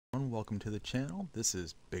Welcome to the channel. This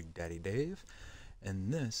is Big Daddy Dave,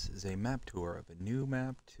 and this is a map tour of a new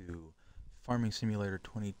map to Farming Simulator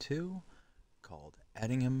 22 called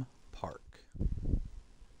Attingham Park.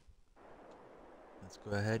 Let's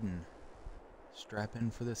go ahead and strap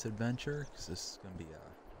in for this adventure, because this is going to be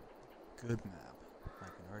a good map. I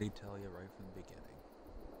can already tell you right from the beginning.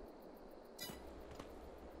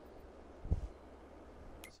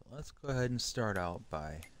 So let's go ahead and start out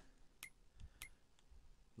by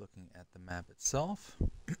looking at the map itself.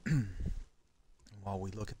 While we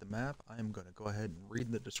look at the map, I am going to go ahead and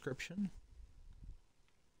read the description.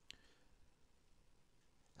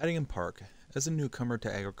 Attingham Park. As a newcomer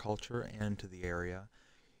to agriculture and to the area,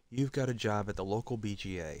 you've got a job at the local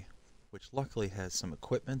BGA, which luckily has some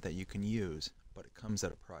equipment that you can use, but it comes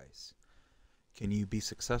at a price. Can you be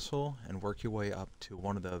successful and work your way up to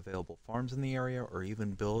one of the available farms in the area, or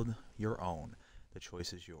even build your own? The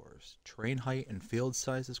choice is yours. Terrain height and field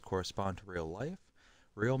sizes correspond to real life.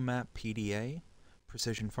 Real map PDA.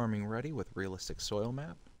 Precision farming ready with realistic soil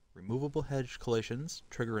map. Removable hedge collisions.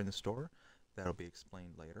 Trigger in the store. That'll be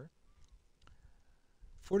explained later.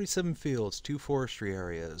 47 fields, 2 forestry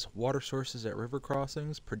areas, water sources at river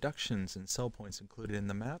crossings, productions and sell points included in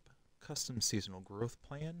the map, custom seasonal growth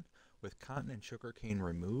plan with cotton and sugarcane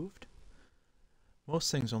removed.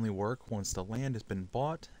 Most things only work once the land has been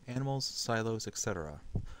bought, animals, silos, etc.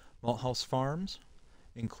 Malthouse Farms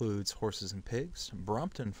includes horses and pigs.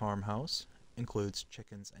 Brompton Farmhouse includes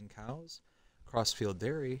chickens and cows. Crossfield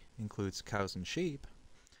Dairy includes cows and sheep.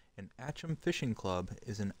 And Attingham Fishing Club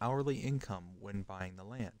is an hourly income when buying the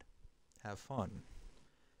land. Have fun.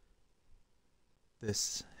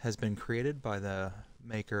 This has been created by the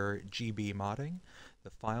maker GB Modding.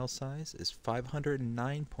 The file size is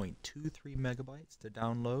 509.23 megabytes to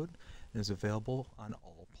download and is available on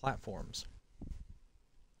all platforms.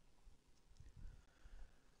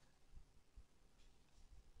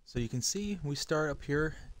 So you can see we start up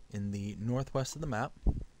here in the northwest of the map.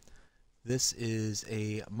 This is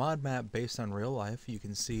a mod map based on real life. You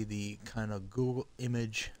can see the kind of Google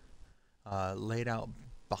image laid out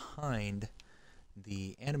behind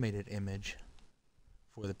the animated image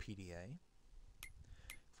for the PDA.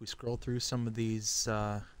 If we scroll through some of these,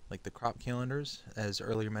 like the crop calendars, as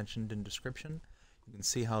earlier mentioned in description, you can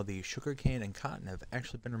see how the sugarcane and cotton have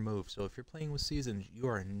actually been removed. So if you're playing with seasons, you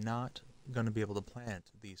are not going to be able to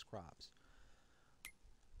plant these crops.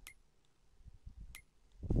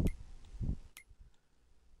 Let's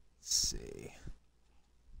see.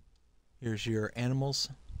 Here's your animals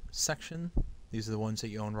section. These are the ones that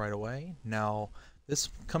you own right away. Now, this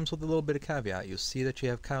comes with a little bit of caveat. You'll see that you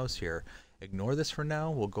have cows here. Ignore this for now.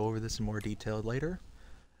 We'll go over this in more detail later.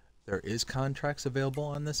 There is contracts available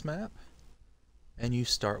on this map. And you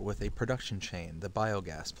start with a production chain, the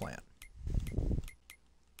biogas plant.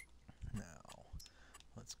 Now,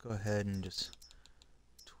 let's go ahead and just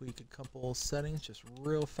tweak a couple settings just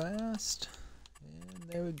real fast. And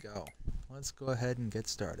there we go. Let's go ahead and get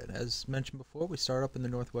started. As mentioned before, we start up in the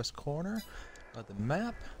northwest corner of the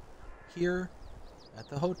map here at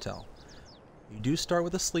the hotel. You do start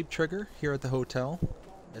with a sleep trigger here at the hotel.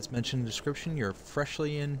 As mentioned in the description, you're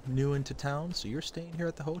freshly new into town, so you're staying here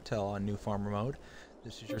at the hotel on New Farmer mode.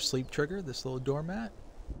 This is your sleep trigger, this little doormat.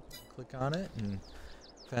 Click on it and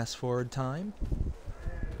fast forward time.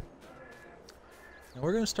 Now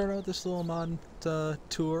we're going to start out this little mod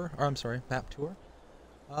tour, or I'm sorry, map tour,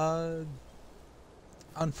 on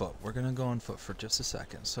foot. We're going to go on foot for just a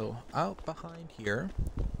second. So out behind here,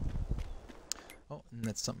 oh, and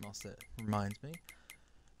that's something else that reminds me,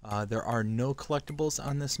 there are no collectibles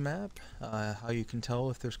on this map. How you can tell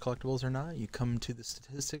if there's collectibles or not, you come to the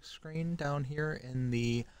statistics screen down here in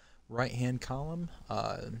the right hand column,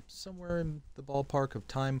 somewhere in the ballpark of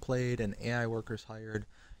time played and AI workers hired.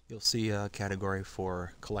 You'll see a category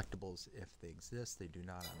for collectibles if they exist. They do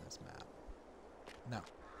not on this map. Now,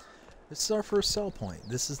 this is our first sell point.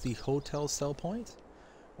 This is the hotel sell point.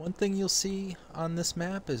 One thing you'll see on this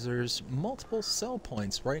map is there's multiple sell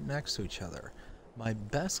points right next to each other. My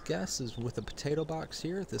best guess is with a potato box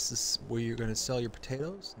here. This is where you're going to sell your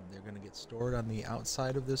potatoes. And they're going to get stored on the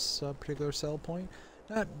outside of this particular sell point.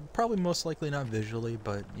 Probably most likely not visually,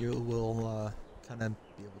 but you will kind of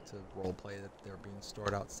be able to role play that they're being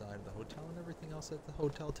stored outside of the hotel, and everything else that the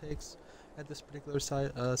hotel takes at this particular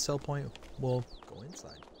sell point will go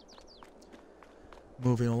inside.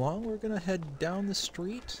 Moving along, we're going to head down the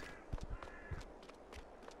street.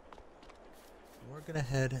 We're going to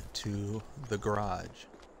head to the garage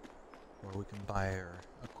where we can buy our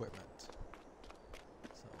equipment.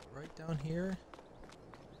 So right down here,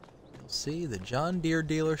 you'll see the John Deere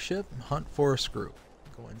dealership, Hunt Forest Group.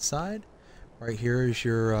 Go inside. Right here is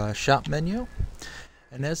your shop menu,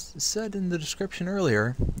 and as said in the description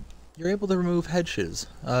earlier, you're able to remove hedge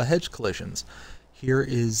collisions. Here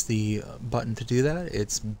is the button to do that.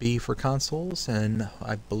 It's B for consoles, and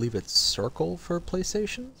I believe it's circle for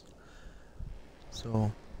PlayStations.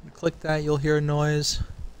 So you click that, you'll hear a noise.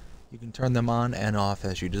 You can turn them on and off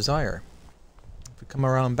as you desire. If we come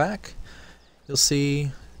around back, you'll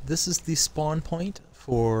see this is the spawn point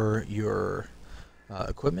for your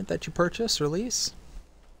equipment that you purchase or lease.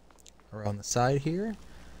 Around the side here,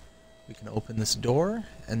 we can open this door,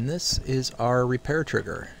 and this is our repair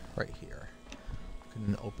trigger right here. We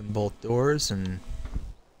can open both doors and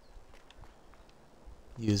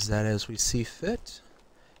use that as we see fit.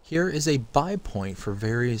 Here is a buy point for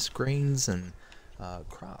various grains and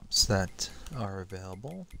crops that are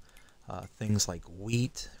available. Things like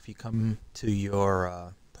wheat. If you come to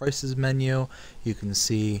your prices menu, you can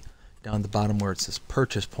see down at the bottom where it says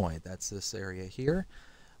purchase point. That's this area here.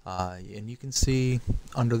 And you can see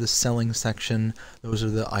under the selling section, those are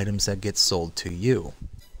the items that get sold to you.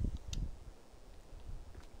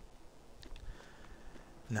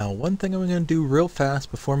 Now, one thing I'm going to do real fast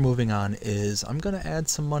before moving on is I'm going to add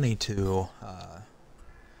some money to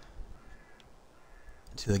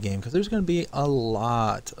the game, because there's going to be a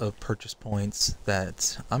lot of purchase points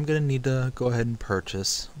that I'm going to need to go ahead and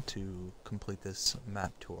purchase to complete this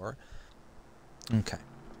map tour. Okay.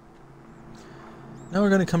 Now we're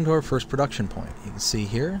going to come to our first production point. You can see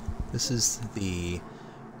here, this is the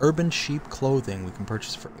urban sheep clothing we can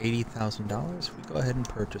purchase for $80,000. We go ahead and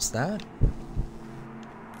purchase that.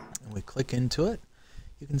 And we click into it.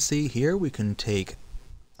 You can see here we can take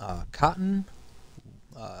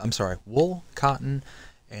wool, cotton,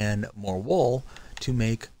 and more wool to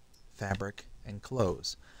make fabric and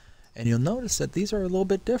clothes. And you'll notice that these are a little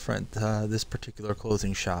bit different, this particular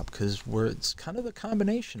clothing shop, because it's kind of a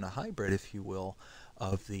combination, a hybrid, if you will,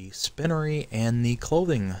 of the spinnery and the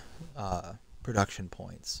clothing production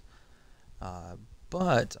points.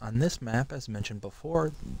 But on this map, as mentioned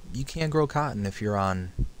before, you can't grow cotton if you're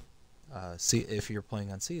on if you're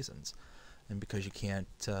playing on seasons, and because you can't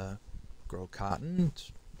grow cotton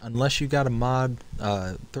unless you got a mod,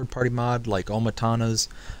 third-party mod like Omatana's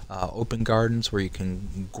Open Gardens, where you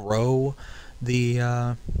can grow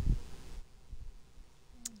the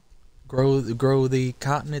grow the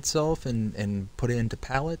cotton itself and put it into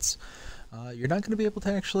pallets. You're not going to be able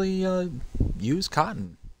to actually use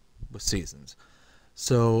cotton with seasons.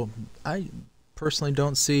 So I personally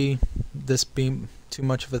don't see this being too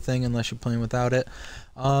much of a thing unless you're playing without it.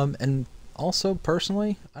 And also,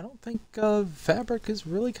 personally, I don't think fabric is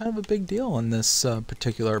really kind of a big deal in this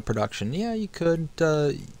particular production. Yeah, you could,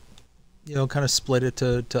 you know, kind of split it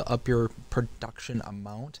to up your production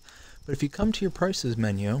amount. But if you come to your prices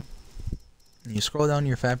menu and you scroll down to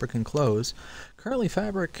your fabric and clothes, currently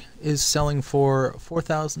fabric is selling for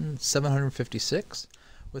 $4,756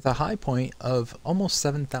 with a high point of almost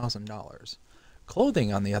 $7,000.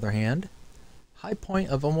 Clothing, on the other hand, high point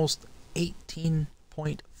of almost 18.5K.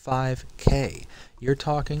 You're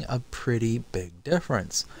talking a pretty big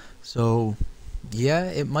difference. So yeah,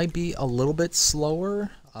 it might be a little bit slower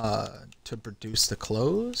to produce the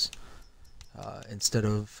clothes. Instead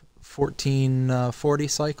of 1440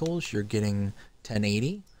 cycles, you're getting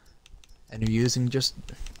 1080, and you're using just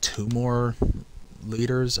 2 more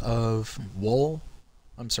liters of wool.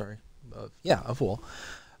 I'm sorry, of wool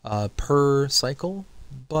per cycle.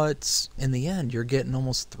 But in the end, you're getting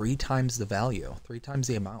almost 3 times the value, 3 times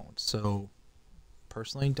the amount. So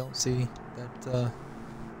personally, don't see that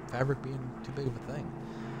fabric being too big of a thing.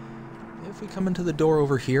 If we come into the door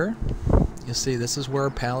over here, you'll see this is where our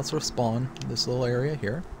pallets will spawn, this little area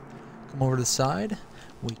here. Come over to the side,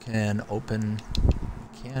 we can open,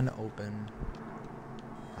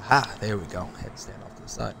 aha, there we go, I had to stand off to the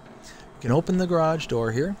side. We can open the garage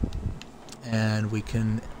door here, and we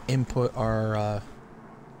can input our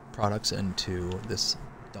products into this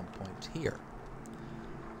dump point here.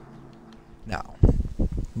 Now,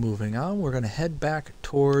 moving on, we're going to head back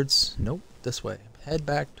towards, this way, head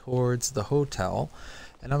back towards the hotel,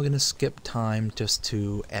 and I'm going to skip time just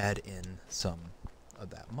to add in some of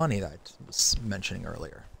that money that I was mentioning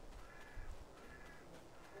earlier.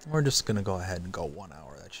 We're just going to go ahead and go 1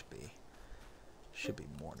 hour. That should be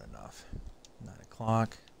more than enough. 9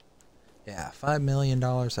 o'clock. Yeah, $5 million,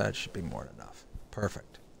 that should be more than enough.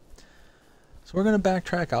 Perfect. So we're going to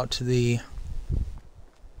backtrack out to the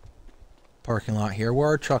parking lot here where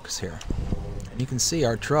our truck is here. And you can see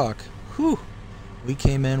our truck, whew, we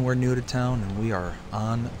came in, we're new to town, and we are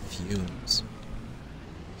on fumes.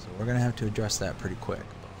 So we're going to have to address that pretty quick.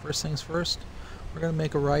 But first things first, we're going to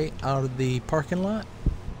make a right out of the parking lot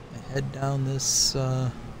and head down this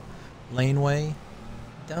laneway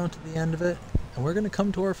down to the end of it, and we're going to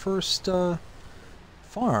come to our first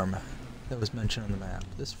farm that was mentioned on the map.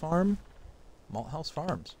 This farm, Malthouse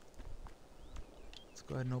Farms. Let's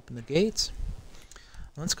go ahead and open the gates.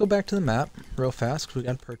 Let's go back to the map real fast because we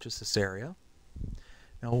got to purchase this area.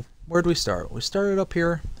 Now, where did we start? We started up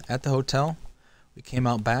here at the hotel. We came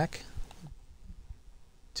out back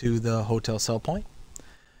to the hotel sell point.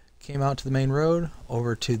 Came out to the main road,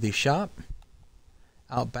 over to the shop.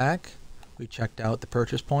 Out back, we checked out the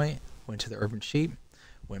purchase point, went to the Urban Sheep,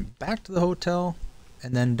 went back to the hotel,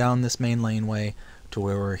 and then down this main laneway to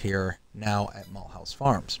where we're here now at Malthouse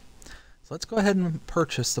Farms. So let's go ahead and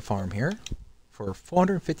purchase the farm here for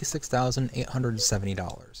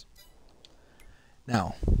 $456,870.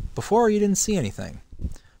 Now, before you didn't see anything,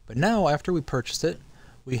 but now after we purchased it,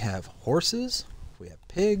 we have horses, we have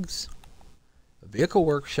pigs, a vehicle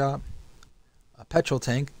workshop, a petrol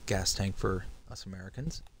tank, gas tank for us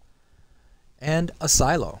Americans, and a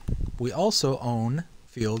silo. We also own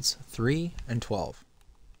fields 3 and 12,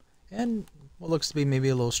 and what looks to be maybe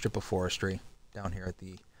a little strip of forestry down here at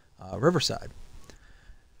the riverside.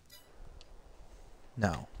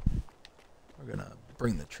 Now, we're gonna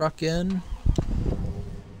bring the truck in.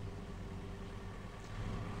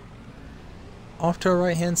 Off to our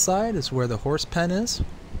right hand side is where the horse pen is.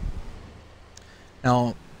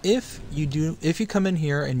 Now, if you come in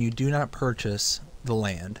here and you do not purchase the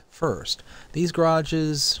land first, these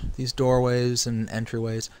garages, these doorways and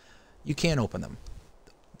entryways, you can't open them.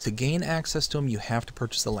 To gain access to them, you have to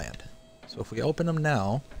purchase the land. So if we open them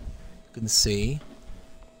now, you can see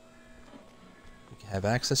we can have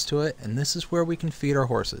access to it, and this is where we can feed our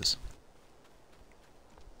horses.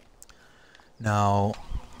 Now,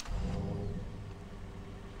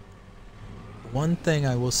 one thing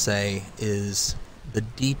I will say is the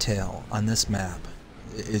detail on this map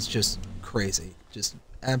is just crazy, just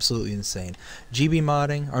absolutely insane. GB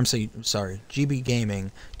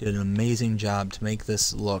Gaming did an amazing job to make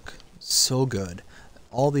this look so good.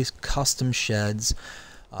 All these custom sheds,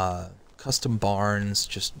 custom barns,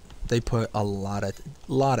 just they put a lot of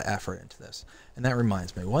effort into this. And that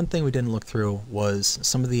reminds me, one thing we didn't look through was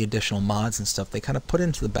some of the additional mods and stuff they kind of put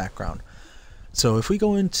into the background. So if we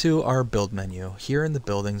go into our build menu here in the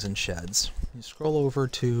buildings and sheds, you scroll over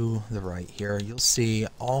to the right here, you'll see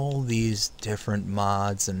all these different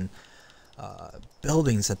mods and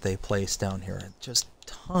buildings that they place down here. Just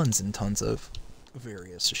tons and tons of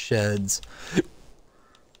various sheds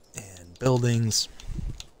and buildings.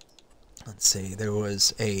 Let's see, there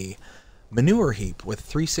was a manure heap with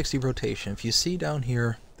 360 rotation. If you see down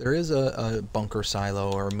here, there is a bunker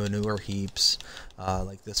silo or manure heaps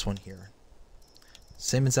like this one here.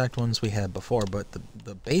 Same exact ones we had before, but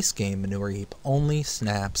the base game manure heap only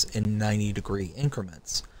snaps in 90-degree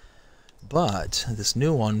increments. But this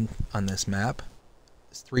new one on this map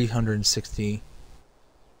is 360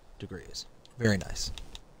 degrees. Very nice.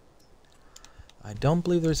 I don't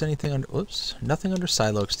believe there's anything under, oops, nothing under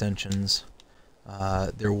silo extensions.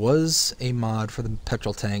 There was a mod for the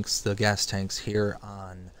petrol tanks, the gas tanks here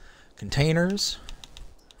on containers.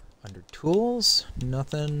 Under tools,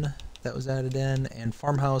 nothing that was added in, and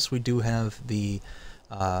farmhouse we do have the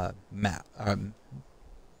floor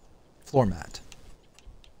mat.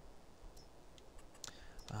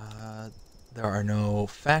 There are no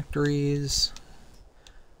factories,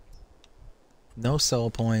 no sell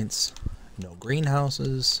points, no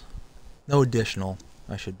greenhouses, no additional,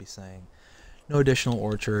 I should be saying, no additional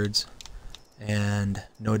orchards, and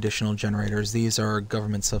no additional generators. These are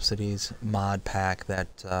government subsidies mod pack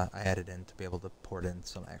that I added in to be able to port in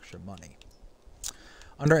some extra money.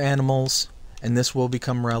 Under animals, and this will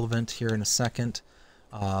become relevant here in a second,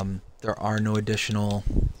 there are no additional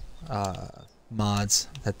mods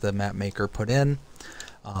that the map maker put in,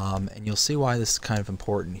 and you'll see why this is kind of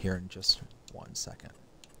important here in just 1 second.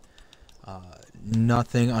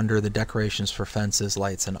 Nothing under the decorations for fences,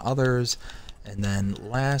 lights, and others. And then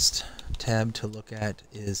last tab to look at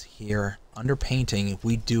is here under painting.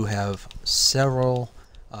 We do have several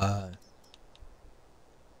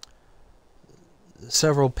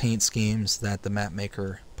paint schemes that the map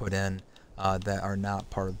maker put in that are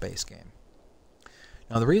not part of the base game.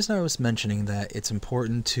 Now, the reason I was mentioning that it's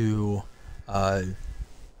important to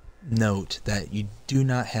note that you do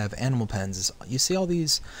not have animal pens is you see all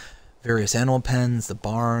these various animal pens, the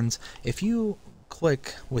barns. If you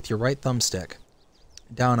click with your right thumbstick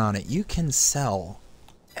down on it, you can sell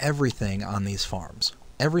everything on these farms.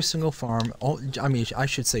 Every single farm, I mean, I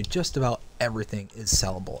should say just about everything is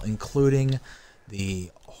sellable, including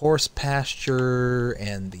the horse pasture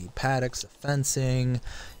and the paddocks, the fencing,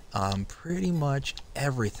 pretty much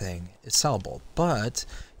everything is sellable. But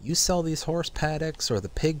you sell these horse paddocks or the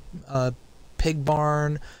pig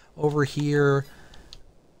barn over here,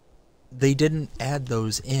 they didn't add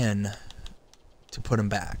those in to put them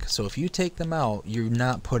back. So if you take them out, you're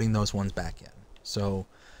not putting those ones back in. So,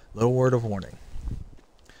 little word of warning.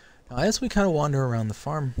 Now, as we kind of wander around the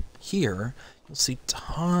farm here, you'll see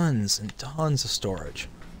tons and tons of storage.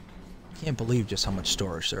 I can't believe just how much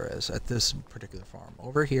storage there is at this particular farm.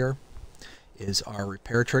 Over here is our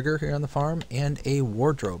repair trigger here on the farm and a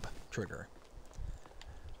wardrobe trigger.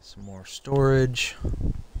 Some more storage,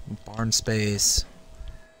 barn space.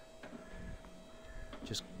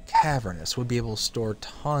 Just cavernous. We'll be able to store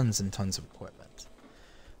tons and tons of equipment.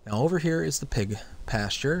 Now over here is the pig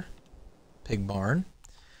pasture, pig barn.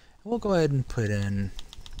 We'll go ahead and put in,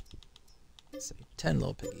 let's say, 10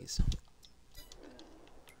 little piggies.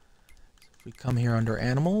 If we come here under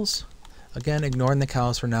animals, again, ignoring the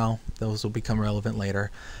cows for now. Those will become relevant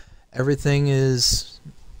later. Everything is,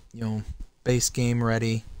 base game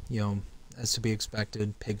ready, as to be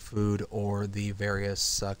expected, pig food or the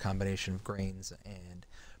various combination of grains and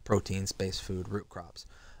proteins-based food, root crops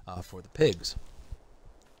for the pigs.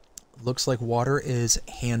 Looks like water is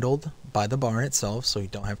handled by the barn itself, so you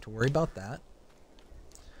don't have to worry about that.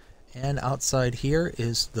 And outside here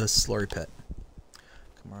is the slurry pit.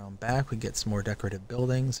 Come around back, we get some more decorative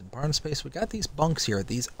buildings and barn space. We got these bunks here.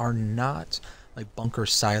 These are not like bunker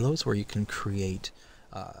silos where you can create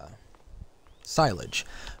silage,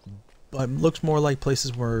 but looks more like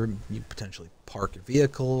places where you potentially park your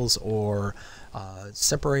vehicles or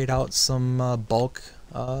separate out some bulk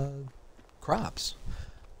crops.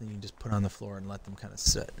 Then you can just put on the floor and let them kind of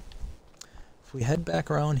sit. If we head back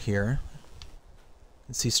around here, you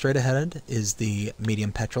can see straight ahead is the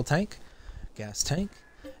medium petrol tank, gas tank,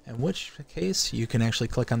 in which case you can actually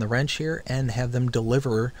click on the wrench here and have them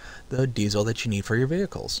deliver the diesel that you need for your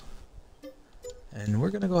vehicles. And we're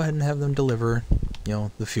going to go ahead and have them deliver,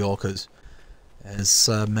 the fuel, because as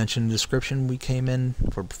mentioned in the description, we came in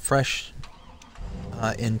for fresh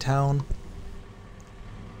in town.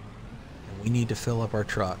 We need to fill up our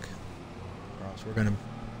truck, or else we're going to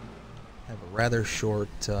have a rather short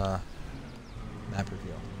map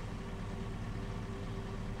review.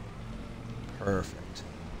 Perfect.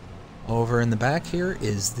 Over in the back here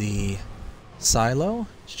is the silo.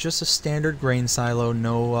 It's just a standard grain silo,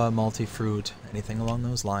 no multi-fruit, anything along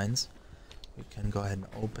those lines. We can go ahead and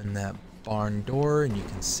open that barn door and you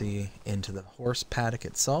can see into the horse paddock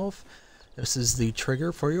itself. This is the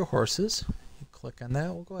trigger for your horses. Click on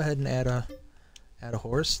that. We'll go ahead and add a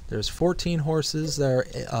horse. There's 14 horses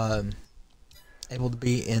that are able to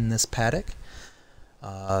be in this paddock.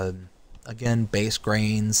 Again, base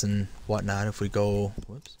grains and whatnot. If we go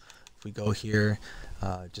here,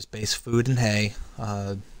 just base food and hay.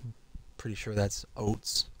 Pretty sure that's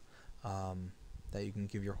oats that you can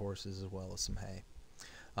give your horses as well as some hay.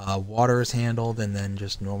 Water is handled, and then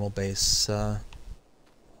just normal base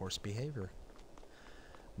horse behavior.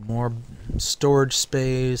 More storage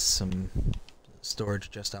space, some storage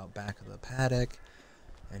just out back of the paddock,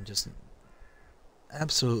 and just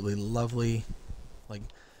absolutely lovely. Like,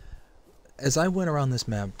 as I went around this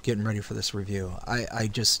map getting ready for this review,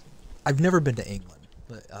 I've never been to England,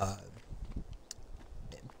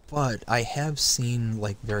 but I have seen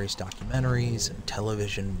like various documentaries and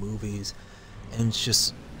television movies, and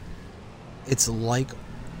it's like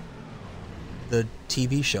the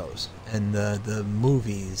TV shows and the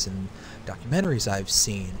movies and documentaries I've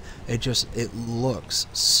seen. It looks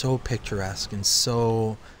so picturesque and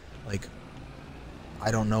so, like, I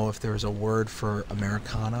don't know if there's a word for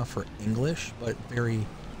Americana for English, but very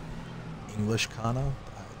English-kana. I don't know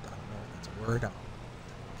if that's a word. I'm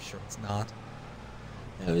sure it's not.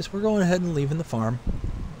 Anyways, we're going ahead and leaving the farm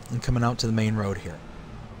and coming out to the main road here.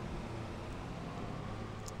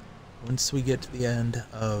 Once we get to the end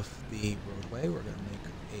of the roadway, we're going to make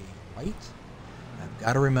a right. I've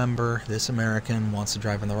got to remember, this American wants to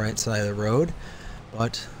drive on the right side of the road,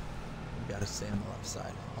 but we've got to stay on the left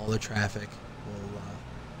side. All the traffic will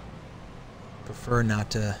prefer not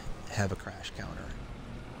to have a crash counter.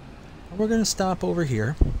 And we're going to stop over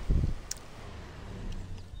here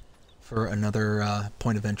for another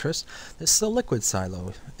point of interest. This is a liquid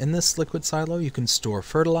silo. In this liquid silo, you can store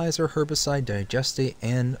fertilizer, herbicide, digestate,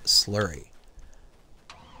 and slurry.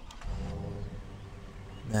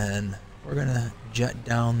 Then we're going to jet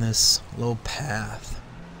down this little path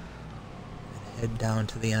and head down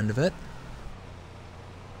to the end of it.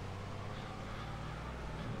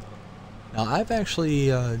 Now, I've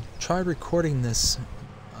actually tried recording this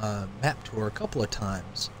map tour a couple of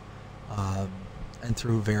times, and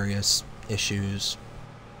through various issues,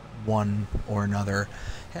 one or another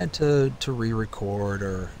had to re-record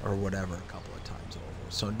or whatever a couple of times over.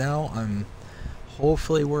 So now I'm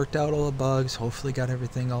hopefully worked out all the bugs, hopefully got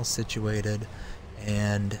everything all situated,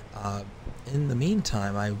 and in the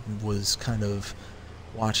meantime I was kind of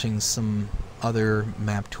watching some other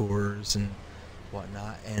map tours and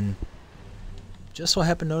whatnot, and just so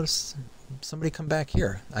happened to notice somebody come back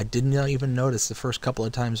here. I didn't even notice the first couple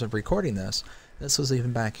of times of recording this. This was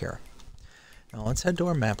even back here. Now let's head to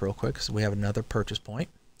our map real quick, so we have another purchase point.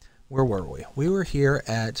 Where were we? We were here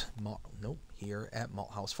at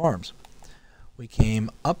Malt House Farms. We came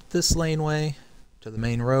up this laneway to the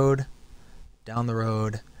main road, down the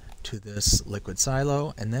road to this liquid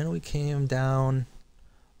silo, and then we came down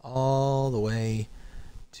all the way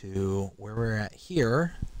to where we're at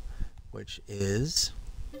here, which is,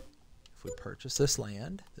 if we purchase this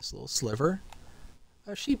land, this little sliver,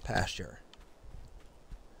 a sheep pasture.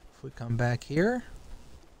 If we come back here,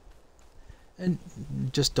 and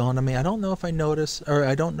just dawned on me, I don't know if I noticed, or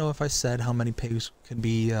I don't know if I said how many pigs can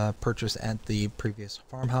be purchased at the previous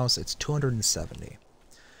farmhouse. It's 270.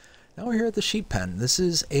 Now we're here at the sheep pen. This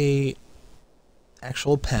is a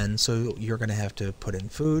actual pen, so you're going to have to put in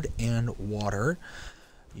food and water.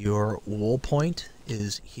 Your wool point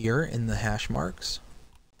is here in the hash marks,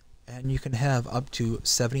 and you can have up to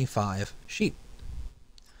 75 sheep.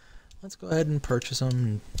 Let's go ahead and purchase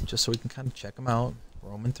them just so we can kind of check them out,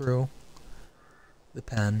 roaming through the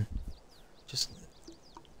pen. Just,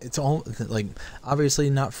 it's all like obviously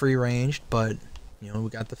not free ranged, but you know, we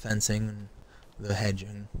got the fencing and the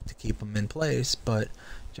hedging to keep them in place, but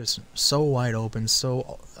just so wide open,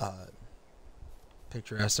 so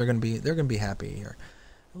picturesque. They're gonna be happy here.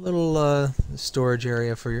 A little storage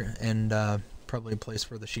area for your, and probably a place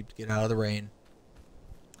for the sheep to get out of the rain.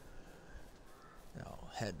 Now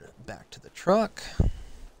head back to the truck.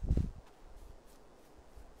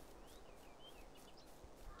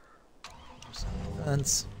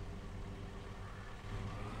 Fence.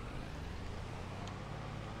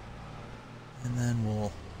 And then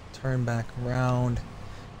we'll turn back around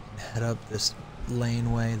and head up this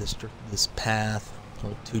laneway, this path,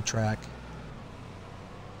 little 2-track,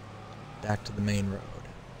 back to the main road.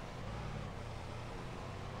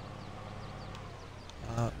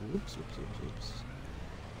 Oops.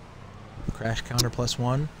 Crash counter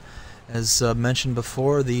 +1. As mentioned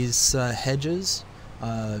before, these hedges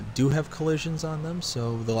do have collisions on them,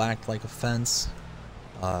 so they'll act like a fence.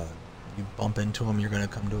 You bump into them, you're going to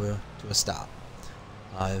come to a stop.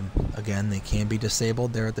 Again, they can be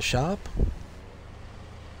disabled there at the shop.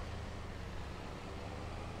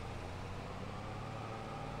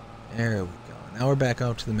 There we go. Now we're back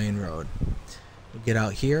out to the main road. We get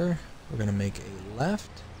out here, we're going to make a left.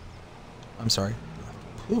 I'm sorry,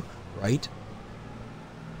 left. Right.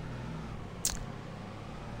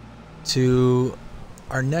 To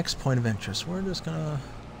our next point of interest. We're just going to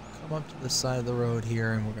come up to the side of the road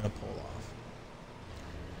here, and we're going to pull off.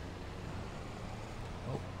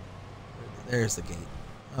 Oh, there's the gate.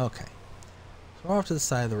 Okay. So we're off to the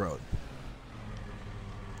side of the road.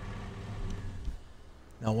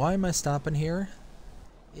 Now, why am I stopping here?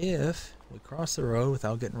 If we cross the road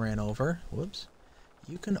without getting ran over, whoops,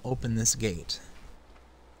 you can open this gate.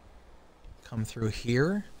 Come through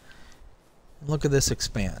here, and look at this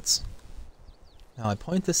expanse. Now, I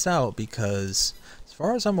point this out because, as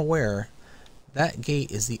far as I'm aware, that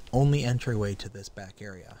gate is the only entryway to this back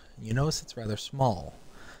area. You notice it's rather small.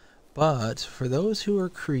 But for those who are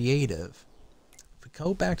creative, if we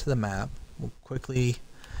go back to the map, we'll quickly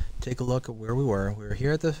take a look at where we were. We were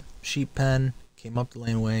here at the sheep pen, came up the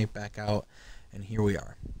laneway, back out, and here we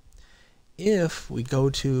are. If we go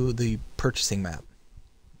to the purchasing map,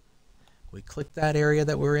 we click that area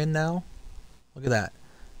that we're in now, look at that.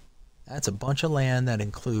 That's a bunch of land that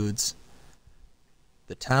includes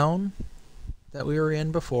the town that we were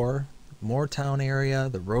in before, more town area,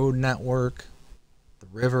 the road network, the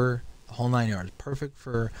river, the whole 9 yards. Perfect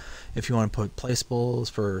for if you want to put placeables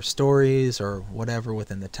for stories or whatever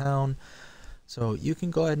within the town. So you can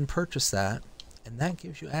go ahead and purchase that, and that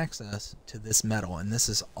gives you access to this meadow, and this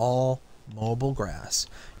is all mobile grass.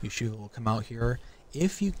 You should will come out here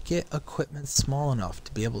if you get equipment small enough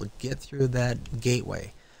to be able to get through that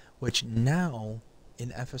gateway, which now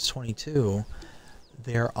in FS22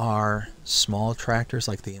 there are small tractors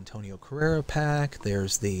like the Antonio Carrera pack,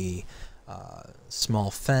 there's the small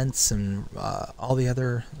fence, and all the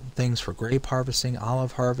other things for grape harvesting,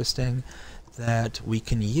 olive harvesting that we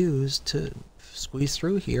can use to squeeze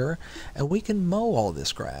through here, and we can mow all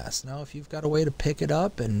this grass. Now if you've got a way to pick it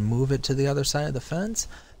up and move it to the other side of the fence,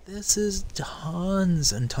 this is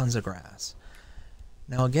tons and tons of grass.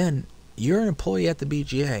 Now again, you're an employee at the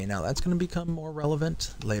BGA. Now that's going to become more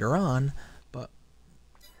relevant later on, but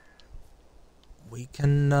we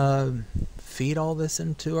can feed all this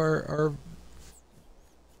into our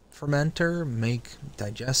fermenter, make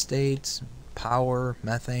digestates, power,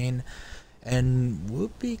 methane, and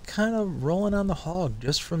we'll be kind of rolling on the hog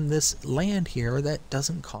just from this land here that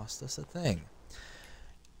doesn't cost us a thing.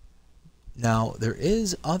 Now, there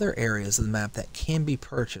is other areas of the map that can be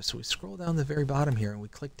purchased. So we scroll down the very bottom here and we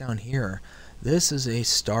click down here. This is a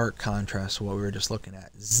stark contrast to what we were just looking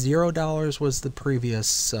at. $0 was the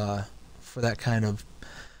previous for that kind of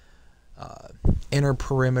inner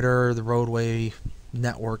perimeter, the roadway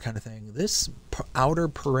network kind of thing. This outer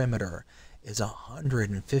perimeter is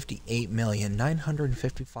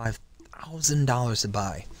 $158,955,000 to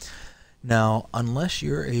buy. Now, unless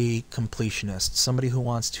you're a completionist, somebody who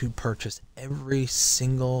wants to purchase every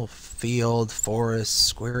single field, forest,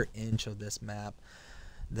 square inch of this map,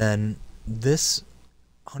 then this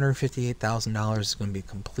 $158,000 is going to be a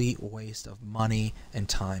complete waste of money and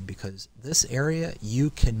time, because this area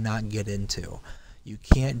you cannot get into. You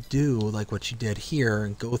can't do like what you did here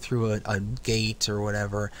and go through a gate or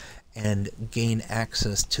whatever and gain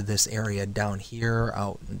access to this area down here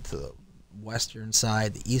out into the western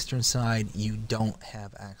side, the eastern side. You don't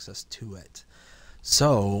have access to it.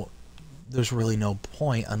 So there's really no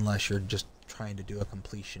point unless you're just trying to do a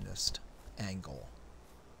completionist angle.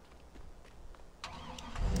 Now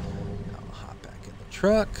I'll hop back in the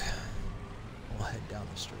truck. We'll head down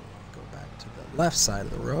the street and go back to the left side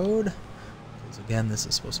of the road. Because again, this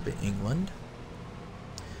is supposed to be England.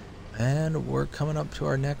 And we're coming up to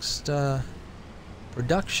our next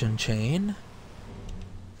production chain.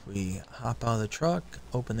 If we hop out of the truck,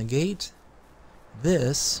 open the gate,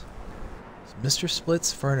 this is Mr.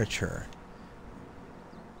 Split's furniture.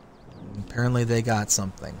 Apparently they got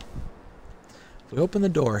something. If we open the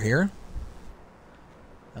door here,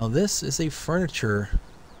 now this is a furniture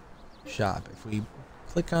shop. If we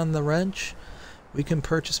click on the wrench, we can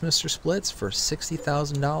purchase Mr. Split's for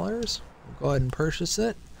 $60,000. We'll go ahead and purchase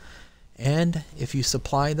it. And if you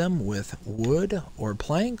supply them with wood or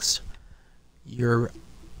planks,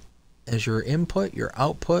 as your input, your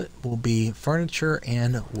output will be furniture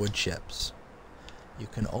and wood chips. You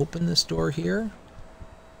can open this door here.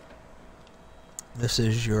 This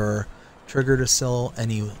is your trigger to sell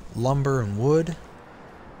any lumber and wood.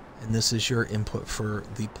 And this is your input for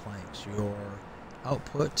the planks. Your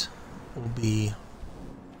output will be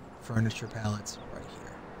furniture pallets right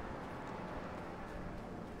here.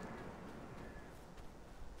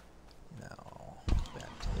 Now,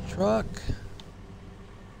 back to the truck.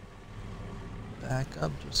 Back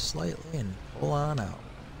up just slightly and pull on out.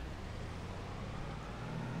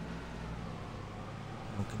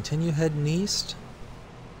 We'll continue heading east.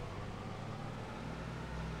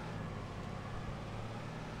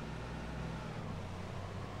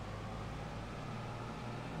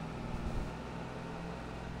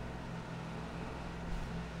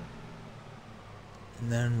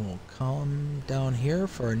 And then we'll come down here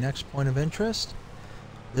for our next point of interest.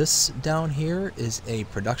 This down here is a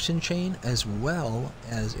production chain as well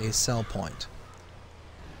as a sell point.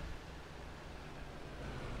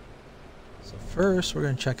 So first we're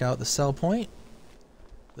going to check out the sell point,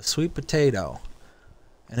 the sweet potato.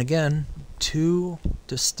 And again, two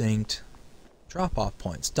distinct drop-off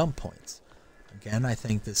points, dump points. Again, I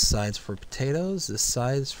think this side's for potatoes, this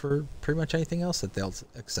side's for pretty much anything else that they'll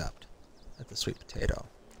accept at the sweet potato.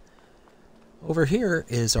 Over here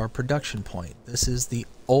is our production point. This is the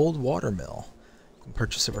old water mill. You can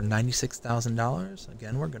purchase it for $96,000.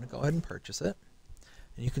 Again, we're going to go ahead and purchase it.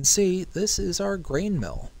 And you can see this is our grain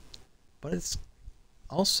mill, but it's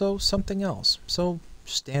also something else. So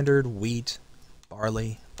standard wheat,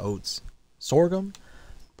 barley, oats, sorghum,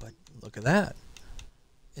 but look at that.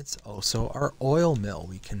 It's also our oil mill.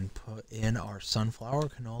 We can put in our sunflower,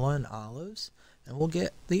 canola, and olives, and we'll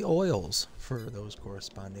get the oils for those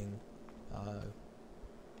corresponding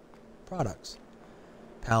products.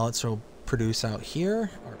 Pallets will produce out here,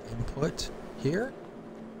 our input here.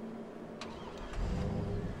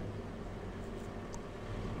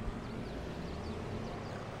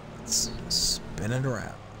 Let's spin it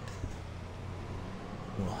around.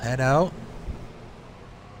 We'll head out.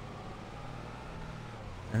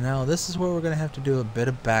 And now this is where we're going to have to do a bit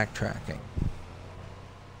of backtracking.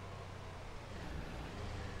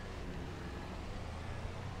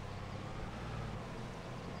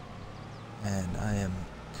 And I am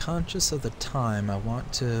conscious of the time. I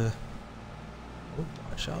want to... Oh,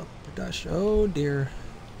 watch out. Oh, dear.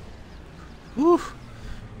 Whew.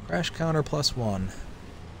 Crash counter +1. Don't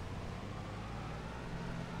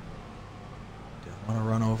want to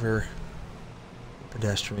run over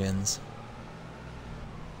pedestrians.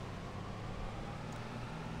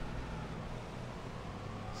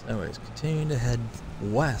 So anyways, continuing to head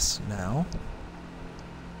west now.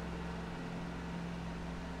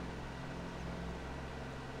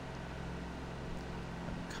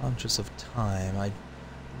 I'm conscious of time. I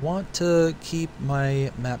want to keep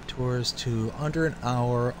my map tours to under an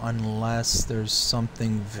hour unless there's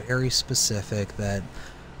something very specific that,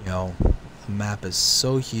 you know, the map is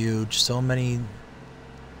so huge, so many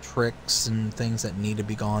tricks and things that need to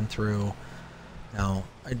be gone through. Now,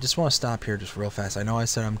 I just want to stop here just real fast. I know I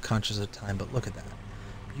said I'm conscious of time, but look at that.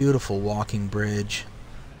 Beautiful walking bridge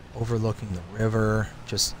overlooking the river.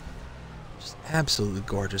 Just absolutely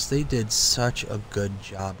gorgeous. They did such a good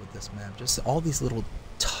job with this map. Just all these little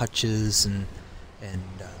touches and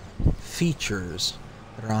features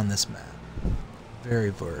that are on this map. Very,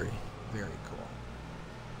 very, very cool.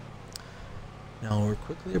 Now we're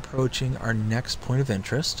quickly approaching our next point of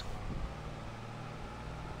interest.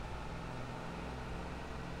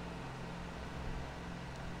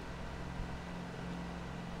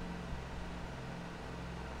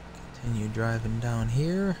 Continue driving down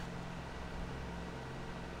here.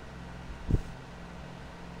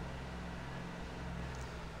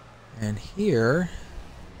 And here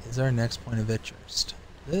is our next point of interest.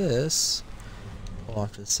 This, pull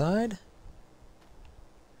off to the side,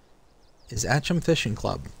 is Attingham Fishing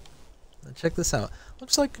Club. Now check this out.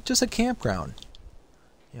 Looks like just a campground,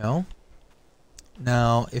 you know.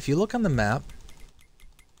 Now, if you look on the map,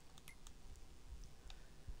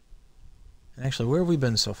 and actually, where have we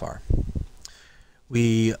been so far?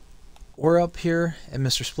 We were up here at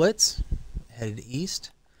Mr. Split's, headed east,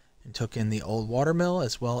 and took in the old watermill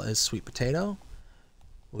as well as Sweet Potato.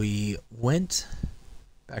 We went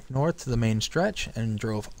back north to the main stretch and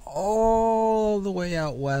drove all the way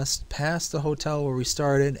out west past the hotel where we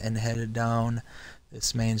started and headed down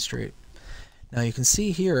this main street. Now you can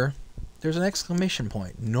see here there's an exclamation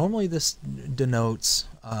point. Normally this denotes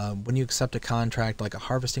when you accept a contract, like a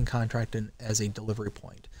harvesting contract, as a delivery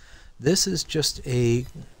point. This is just a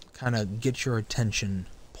kind of get your attention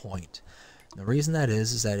point. The reason that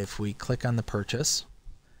is that if we click on the purchase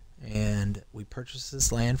and we purchase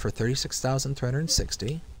this land for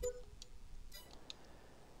 $36,360,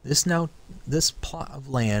 this plot of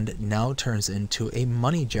land now turns into a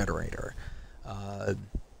money generator.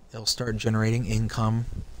 It'll start generating income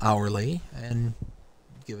hourly and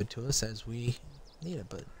give it to us as we need it.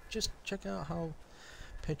 But just check out how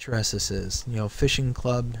picturesque this is. You know, fishing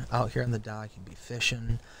club out here on the dock. You'd be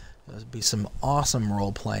fishing. There'll be some awesome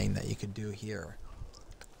role playing that you could do here.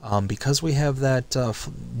 Because we have that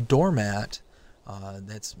doormat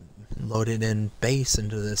that's loaded in base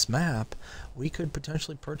into this map, we could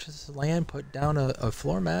potentially purchase the land, put down a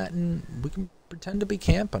floor mat, and we can pretend to be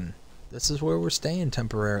camping. This is where we're staying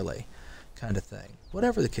temporarily, kind of thing.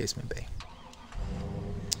 Whatever the case may be.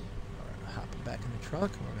 Alright, hopping back in the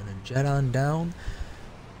truck, and we're going to jet on down.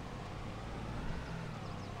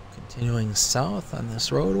 Continuing south on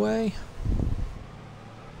this roadway.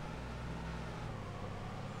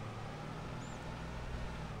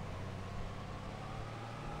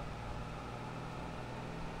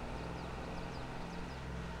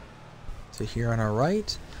 So here on our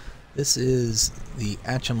right, this is the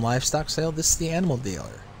Attingham livestock sale. This is the animal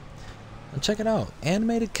dealer. Now check it out,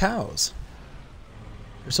 animated cows.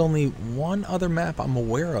 There's only one other map I'm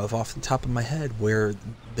aware of off the top of my head where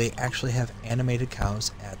they actually have animated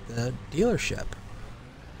cows at the dealership.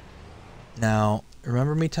 Now,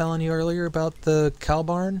 remember me telling you earlier about the cow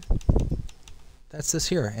barn? That's this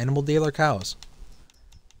here, animal dealer cows.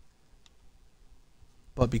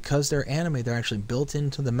 But because they're animated, they're actually built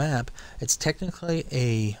into the map. It's technically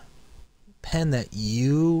a pen that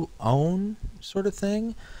you own, sort of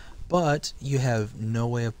thing, but you have no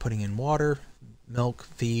way of putting in water, milk,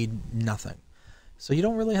 feed, nothing. So you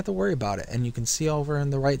don't really have to worry about it. And you can see over on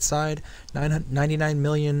the right side, 99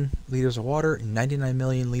 million liters of water, 99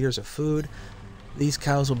 million liters of food. These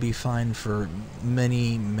cows will be fine for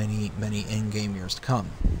many, many, many in-game years to come.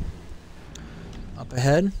 Up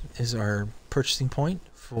ahead is our purchasing point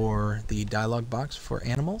for the dialogue box for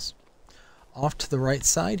animals. Off to the right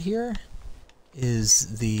side here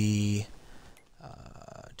is the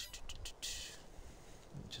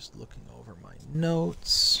just looking over my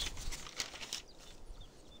notes,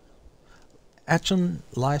 Attingham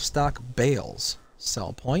livestock bales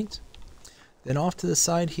sell point. Then off to the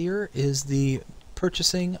side here is the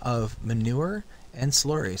purchasing of manure and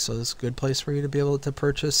slurry. So this is a good place for you to be able to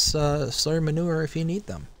purchase slurry manure if you need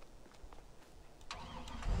them.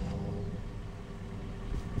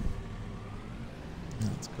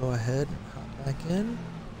 Let's go ahead and hop back in.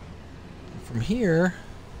 From here,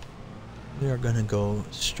 we are going to go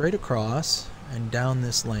straight across and down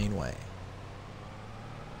this laneway.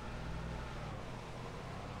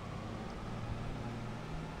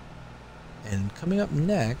 And coming up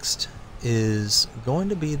next is going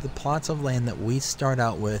to be the plots of land that we start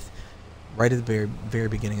out with right at the very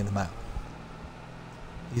beginning of the map.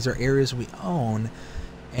 These are areas we own,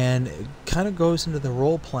 and it kind of goes into the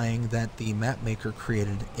role playing that the map maker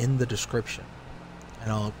created in the description.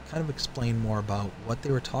 And I'll kind of explain more about what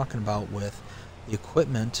they were talking about with the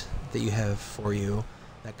equipment that you have for you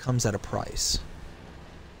that comes at a price.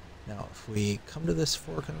 Now, if we come to this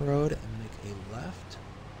fork in the road and make a left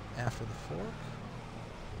after the fork,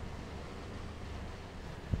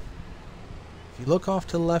 if you look off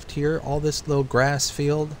to the left here, all this little grass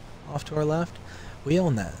field off to our left, we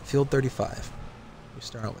own that, field 35. We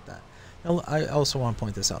start out with that. Now, I also want to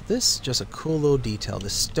point this out. This is just a cool little detail.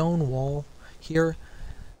 This stone wall here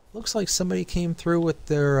looks like somebody came through with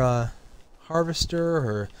their harvester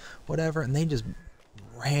or whatever, and they just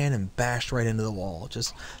ran and bashed right into the wall.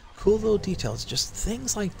 Just cool little details, just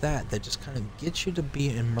things like that that just kind of get you to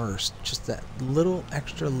be immersed, just that little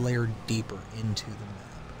extra layer deeper into the map.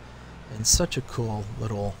 And such a cool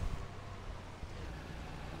little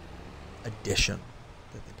addition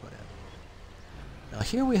that they put in. Now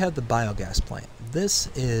here we have the biogas plant. This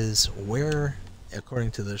is where,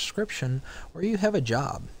 according to the description, where you have a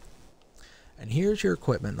job. And here's your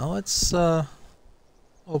equipment. Now let's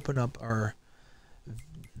open up our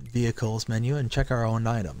vehicles menu and check our owned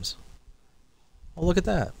items. Well, look at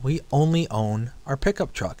that. We only own our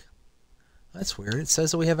pickup truck. That's weird. It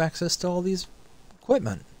says that we have access to all these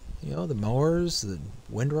equipment. You know, the mowers, the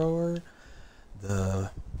windrower,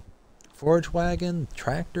 the forage wagon,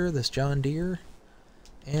 tractor, this John Deere,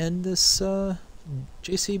 and this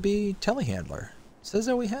JCB telehandler. It says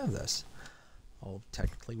that we have this. Oh,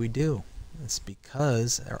 technically we do. It's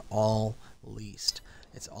because they're all leased.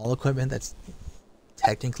 It's all equipment that's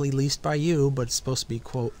technically leased by you, but it's supposed to be,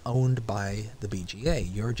 quote, owned by the BGA.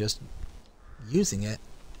 You're just using it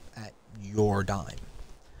at your dime.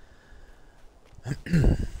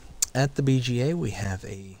 At the BGA, we have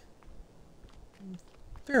a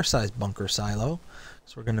fair-sized bunker silo.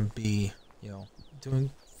 So we're going to be, you know, doing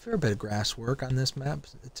a fair bit of grass work on this map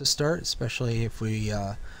to start, especially if we,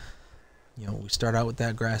 you know, we start out with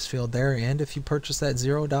that grass field there, and if you purchase that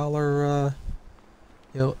 $0,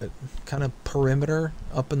 you know, kind of perimeter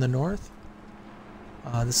up in the north.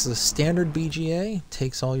 This is a standard BGA.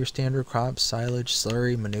 Takes all your standard crops: silage,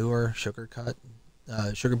 slurry, manure, sugar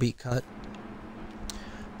beet cut.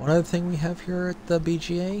 One other thing we have here at the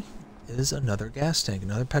BGA is another gas tank,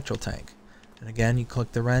 another petrol tank. And again, you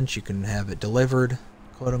click the wrench, you can have it delivered,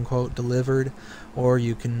 quote unquote delivered, or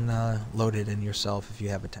you can load it in yourself if you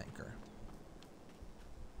have a tanker.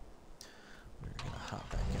 We're gonna hop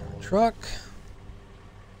back in our truck.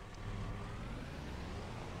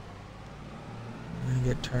 And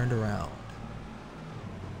get turned around.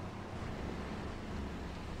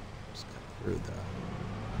 Just cut through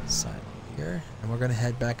the silo here, and we're going to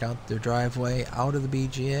head back out the driveway out of the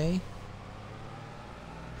BGA.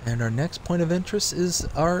 And our next point of interest is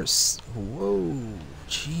our whoa,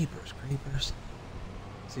 jeepers creepers!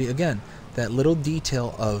 See, again, that little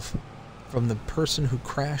detail of from the person who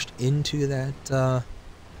crashed into that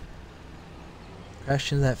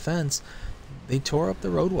fence. They tore up the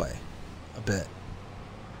roadway a bit.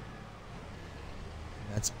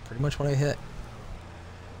 That's pretty much what I hit.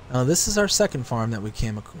 Now this is our second farm that we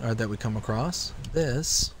come across.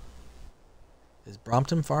 This is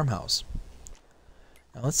Brompton Farmhouse.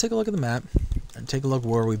 Now let's take a look at the map and take a look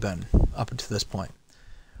where we've been up until this point.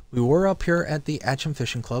 We were up here at the Attingham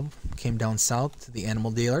Fishing Club, came down south to the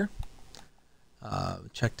animal dealer,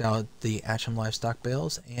 checked out the Attingham livestock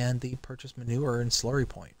bales and the purchased manure and slurry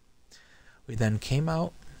point. We then came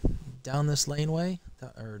out down this laneway,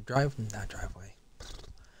 or not driveway.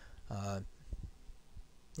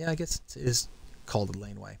 Yeah, I guess it is called a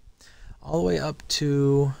laneway. All the way up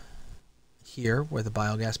to here where the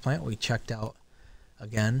biogas plant, we checked out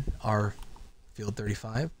again our field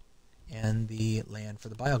 35 and the land for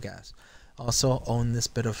the biogas. Also own this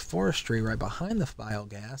bit of forestry right behind the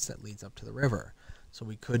biogas that leads up to the river. So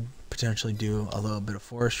we could potentially do a little bit of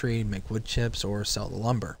forestry, make wood chips, or sell the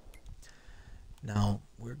lumber. Now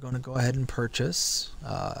we're going to go ahead and purchase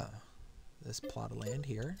this plot of land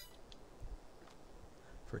here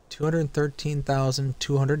for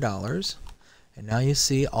 $213,200. And now you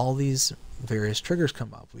see all these various triggers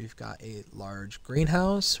come up. We've got a large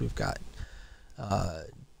greenhouse. We've got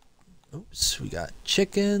we got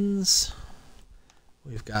chickens.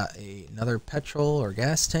 We've got another petrol or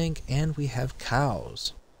gas tank, and we have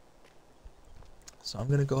cows. So I'm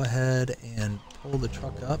going to go ahead and pull the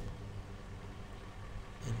truck up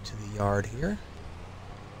into the yard here.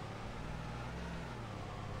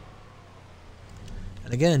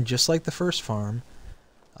 And again, just like the first farm,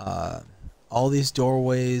 all these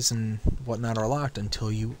doorways and whatnot are locked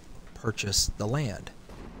until you purchase the land.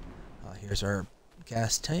 Here's our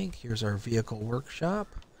gas tank. Here's our vehicle workshop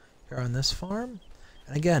here on this farm.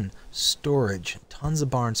 And again, storage, tons of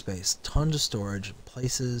barn space, tons of storage,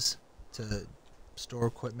 places to store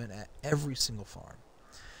equipment at every single farm.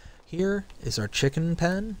 Here is our chicken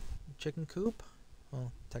pen, chicken coop.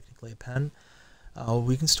 Well, technically a pen.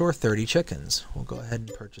 We can store 30 chickens. We'll go ahead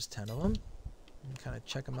and purchase 10 of them and kind of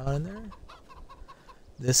check them out in there.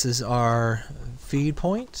 This is our feed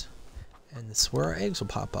point, and this is where our eggs will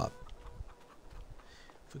pop up.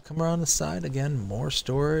 If we come around the side, again, more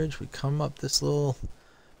storage. We come up this little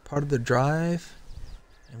part of the drive,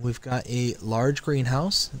 and we've got a large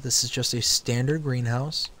greenhouse. This is just a standard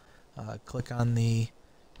greenhouse. Click on the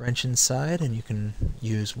wrench inside, and you can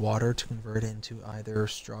use water to convert into either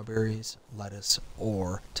strawberries, lettuce,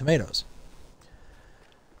 or tomatoes.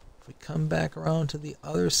 If we come back around to the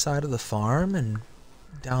other side of the farm and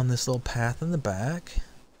down this little path in the back,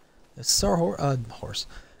 this is our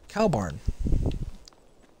cow barn.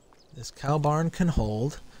 This cow barn can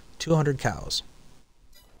hold 200 cows.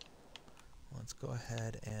 Let's go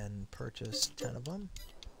ahead and purchase 10 of them.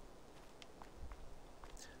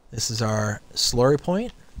 This is our slurry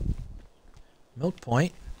point, milk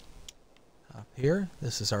point. Up here,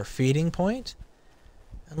 this is our feeding point.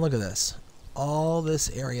 And look at this. All this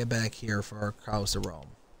area back here for our cows to roam.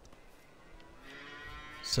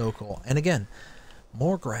 So cool. And again,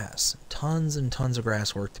 more grass. Tons and tons of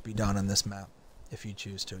grass work to be done on this map if you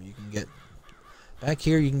choose to. You can get back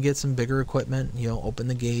here, you can get some bigger equipment, you know, open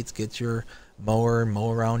the gates, get your mower,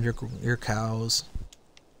 mow around your cows.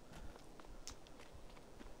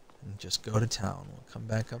 And just go to town. We'll come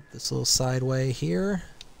back up this little sideway here.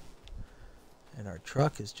 And our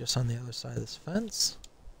truck is just on the other side of this fence.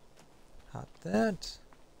 Hop that.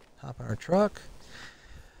 Hop on our truck.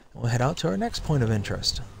 And we'll head out to our next point of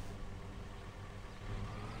interest.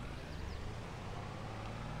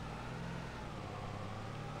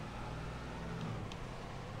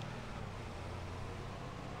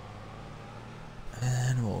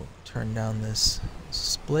 And we'll turn down this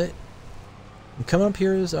split. And coming up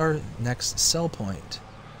here is our next sell point.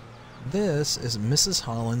 This is Mrs.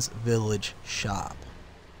 Holland's Village Shop.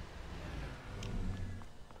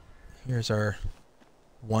 Here's our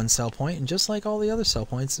one sell point, and just like all the other sell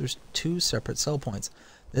points, there's two separate sell points.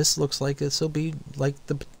 This looks like this will be like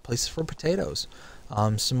the place for potatoes,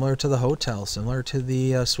 similar to the hotel, similar to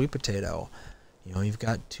the sweet potato. You know, you've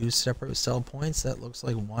got two separate sell points. That looks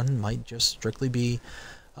like one might just strictly be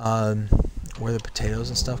where the potatoes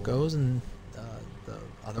and stuff goes, and the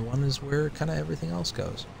other one is where kind of everything else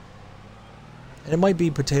goes. And it might be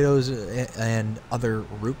potatoes and other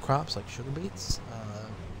root crops like sugar beets.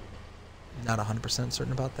 Not 100%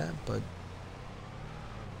 certain about that, but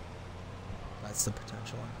that's the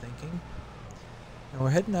potential I'm thinking. Now we're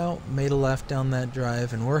heading out, made a left down that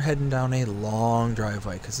drive, and we're heading down a long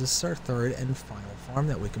driveway because this is our third and final farm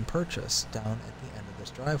that we can purchase down at the end of this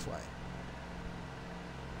driveway.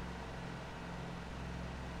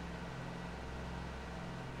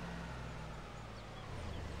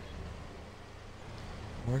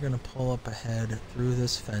 We're going to pull up ahead through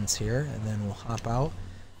this fence here, and then we'll hop out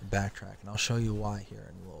and backtrack, and I'll show you why here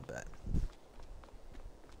in a little bit.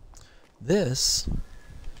 This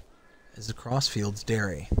is the Crossfields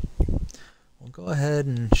Dairy. We'll go ahead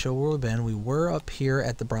and show where we've been. We were up here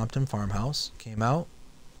at the Brompton farmhouse, came out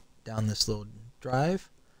down this little drive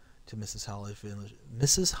to Mrs.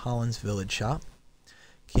 Holland's Village Shop,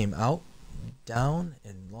 came out down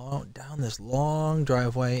and down this long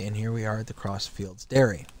driveway, and here we are at the Crossfields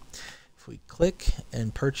Dairy. If we click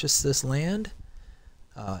and purchase this land,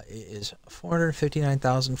 it is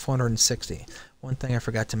 $459,460. One thing I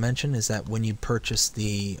forgot to mention is that when you purchase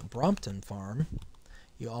the Brompton farm,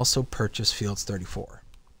 you also purchase Fields 34.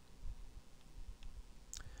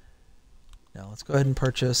 Now let's go ahead and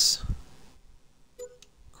purchase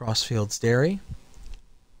Crossfields Dairy.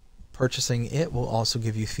 Purchasing it will also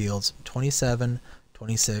give you fields 27,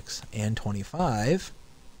 26, and 25.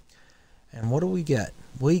 And what do we get?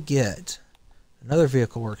 We get another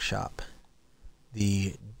vehicle workshop,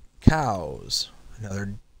 the cows,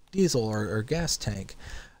 another diesel or gas tank,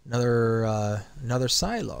 another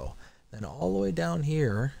silo. Then all the way down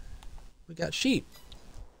here, we got sheep.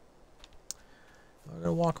 We're going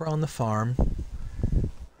to walk around the farm,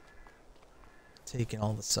 taking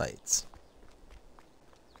all the sights.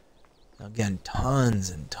 Now again,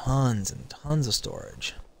 tons and tons and tons of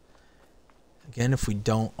storage. Again, if we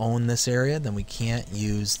don't own this area, then we can't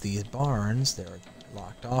use these barns. They're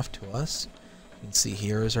locked off to us. You can see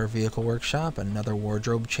here is our vehicle workshop, another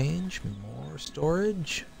wardrobe change, more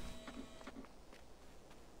storage.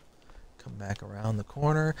 Come back around the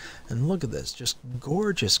corner, and look at this, just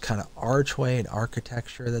gorgeous kind of archway and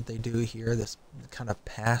architecture that they do here, this kind of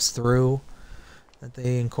pass-through that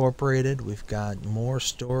they incorporated. We've got more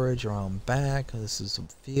storage around back. This is a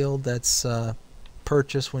field that's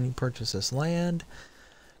purchased when you purchase this land.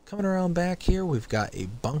 Coming around back here, we've got a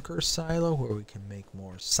bunker silo where we can make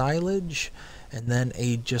more silage, and then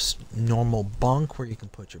a just normal bunk where you can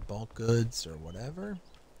put your bulk goods or whatever.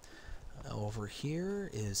 Over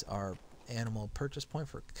here is our animal purchase point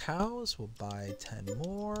for cows. We'll buy 10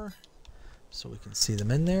 more so we can see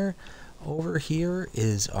them in there. Over here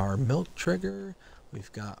is our milk trigger.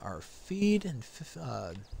 We've got our feed and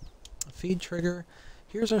feed trigger.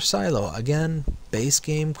 Here's our silo. Again, base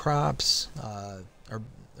game crops,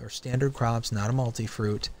 our standard crops, not a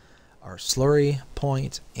multi-fruit, our slurry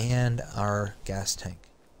point, and our gas tank.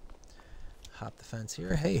 Hop the fence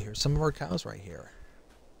here. Hey, here's some of our cows right here.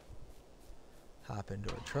 Hop into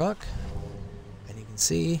a truck, and you can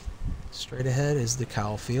see straight ahead is the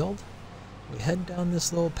cow field. We head down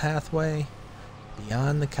this little pathway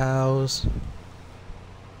beyond the cows.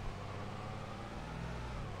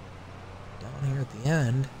 Down here at the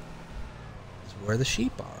end is where the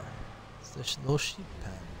sheep are. It's this little sheep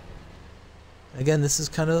pen. Again, this is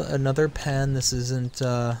kind of another pen. This isn't,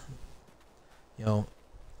 you know,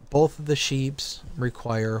 both of the sheeps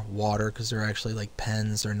require water because they're actually like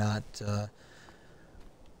pens. They're not,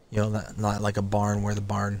 you know, not like a barn where the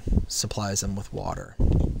barn supplies them with water.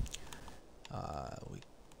 We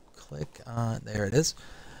click on, there it is.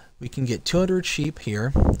 We can get 200 sheep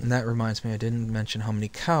here, and that reminds me, I didn't mention how many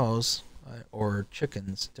cows or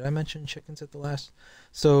chickens. Did I mention chickens at the last?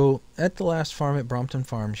 So at the last farm at Brompton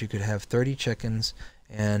Farms, you could have 30 chickens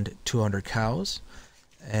and 200 cows.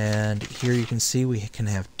 And here you can see we can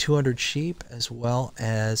have 200 sheep as well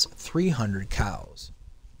as 300 cows.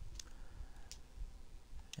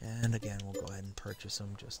 And again, we'll go ahead and purchase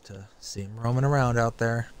them just to see them roaming around out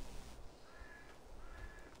there.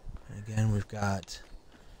 And again, we've got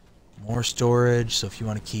more storage, so if you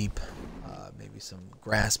want to keep maybe some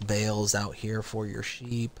grass bales out here for your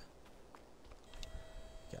sheep.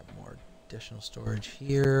 Got more additional storage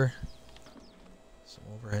here. Some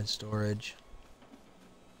overhead storage.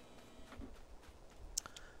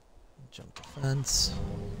 Jump the fence.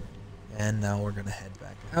 And now we're going to head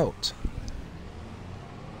back out.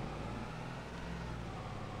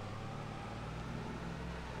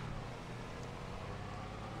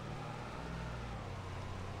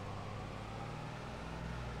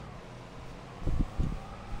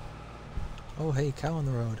 Oh, hey, cow on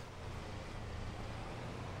the road.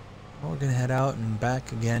 Well, we're going to head out and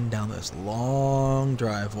back again down this long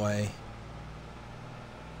driveway.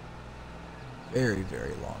 Very,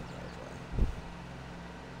 very long driveway.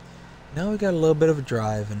 Now we've got a little bit of a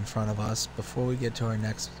drive in front of us before we get to our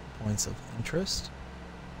next points of interest.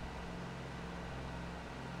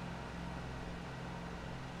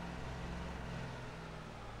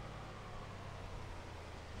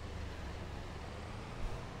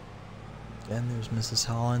 Again, there's Mrs.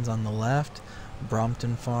 Hollins on the left,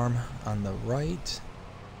 Brompton Farm on the right.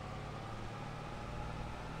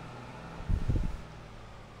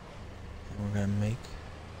 And we're going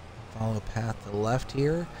to follow a path to the left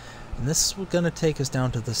here. And this is going to take us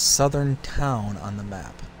down to the southern town on the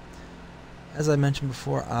map. As I mentioned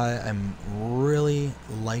before, I am really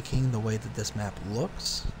liking the way that this map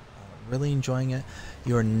looks. Really enjoying it.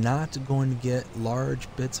 You are not going to get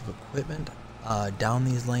large bits of equipment down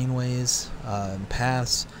these laneways and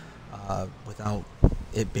paths without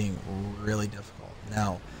it being really difficult.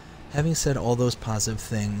 Now, having said all those positive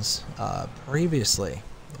things previously,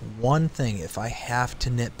 one thing, if I have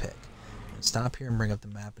to nitpick, and stop here and bring up the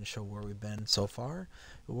map and show where we've been so far.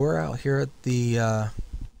 We're out here at the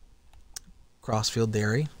Crossfield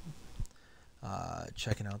Dairy,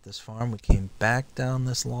 checking out this farm. We came back down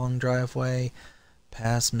this long driveway,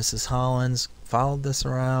 past Mrs. Hollins, followed this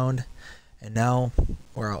around, and now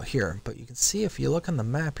we're out here. But you can see if you look on the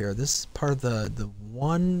map here, this is part of the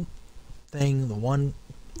one thing, the one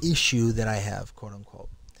issue that I have, quote unquote.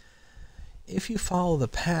 If you follow the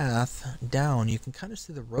path down, you can kind of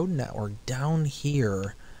see the road network down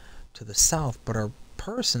here to the south, but our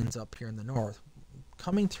person's up here in the north.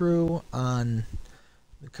 Coming through on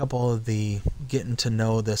a couple of the getting to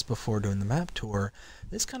know this before doing the map tour,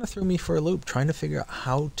 this kind of threw me for a loop, trying to figure out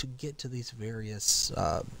how to get to these various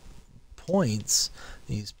points,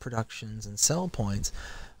 these productions and sell points,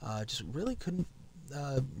 just really couldn't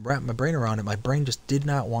wrap my brain around it. My brain just did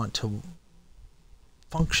not want to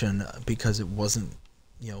function because it wasn't,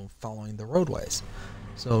 you know, following the roadways.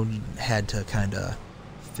 So had to kind of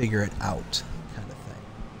figure it out, kind of thing.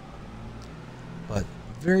 But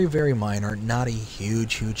very, very minor, not a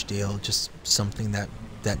huge deal, just something that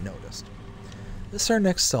noticed. This is our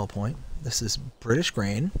next sell point. This is British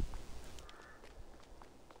grain.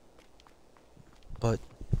 But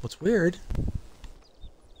what's weird,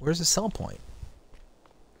 where's the sell point?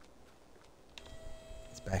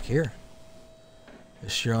 It's back here.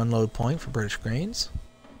 This is your unload point for British grains.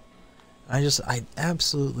 I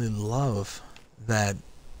absolutely love that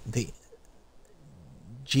the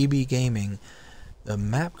GB Gaming, the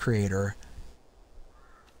map creator,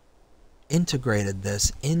 integrated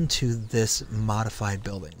this into this modified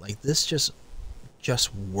building. Like, this just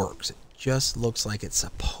works. It just looks like it's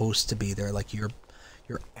supposed to be there, like you're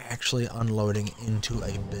actually unloading into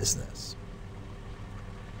a business.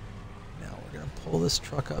 Now we're gonna pull this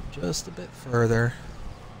truck up just a bit further.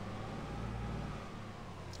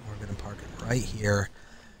 We're gonna park it right here,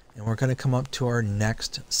 and we're gonna come up to our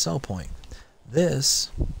next sell point.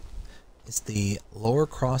 This is the Lower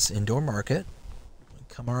Cross Indoor Market. We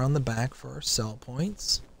come around the back for our sell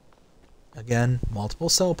points. Again, multiple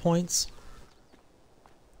sell points.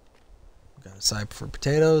 We've got a side for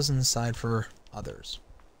potatoes and a side for others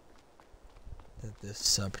that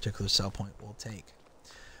this particular sell point will take.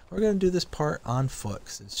 We're going to do this part on foot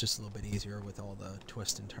because it's just a little bit easier with all the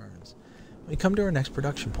twists and turns. When we come to our next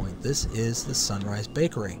production point, this is the Sunrise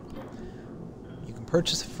Bakery. You can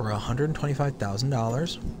purchase it for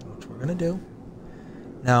 $125,000, which we're going to do.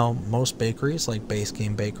 Now, most bakeries, like base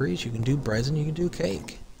game bakeries, you can do breads and you can do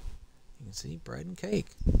cake. You can see bread and cake.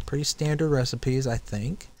 Pretty standard recipes, I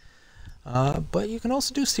think. But you can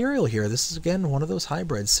also do cereal here. This is, again, one of those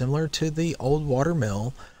hybrids, similar to the old water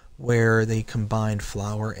mill where they combined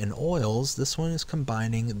flour and oils. This one is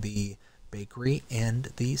combining the bakery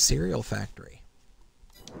and the cereal factory.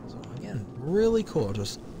 So, again, really cool.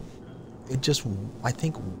 It just, I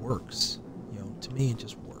think, works. You know, to me, it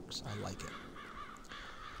just works. I like it.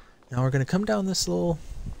 Now we're going to come down this little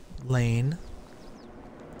lane,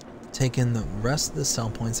 take in the rest of the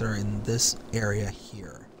sell points that are in this area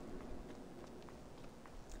here.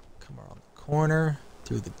 Corner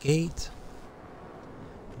through the gate.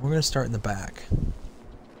 We're going to start in the back.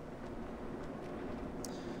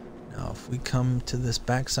 Now if we come to this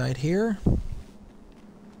back side here,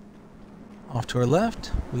 off to our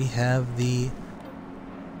left we have the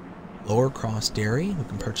Lower Cross Dairy. We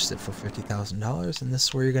can purchase it for $50,000, and this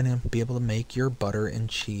is where you're going to be able to make your butter and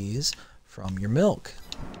cheese from your milk.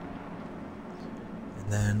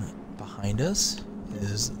 And then behind us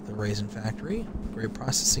is the Raisin Factory, grape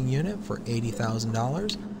processing unit for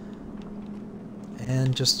 $80,000,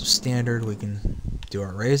 and just standard we can do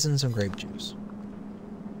our raisins and grape juice.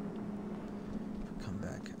 Come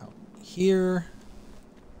back out here.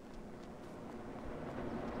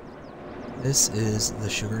 This is the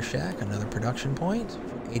Sugar Shack, another production point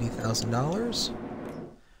for $80,000.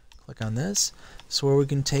 Click on this. This is where we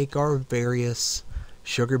can take our various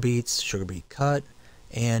sugar beets, sugar beet cut,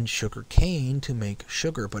 and sugar cane to make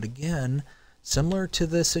sugar. But again, similar to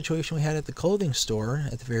the situation we had at the clothing store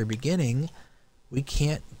at the very beginning, we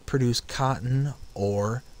can't produce cotton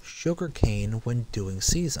or sugar cane when doing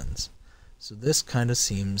seasons. So this kind of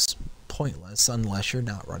seems pointless unless you're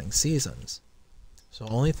not running seasons. So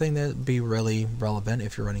the only thing that would be really relevant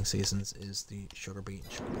if you're running seasons is the sugar beet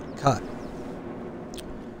and sugar beet cut.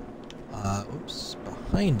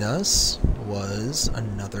 Behind us was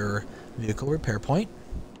another vehicle repair point.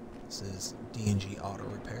 This is D&G Auto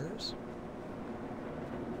Repairs.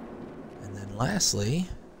 And then lastly,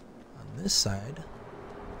 on this side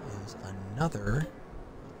is another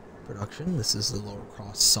production. This is the Lower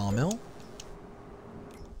Cross Sawmill,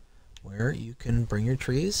 where you can bring your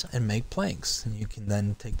trees and make planks. And you can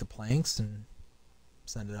then take the planks and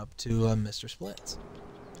send it up to Mr. Splits.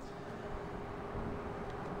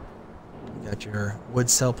 You got your wood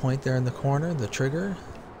sell point there in the corner, the trigger.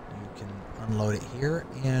 You can unload it here,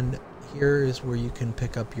 and here is where you can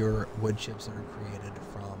pick up your wood chips that are created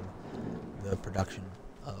from the production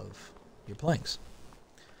of your planks.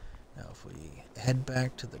 Now if we head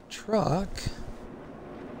back to the truck,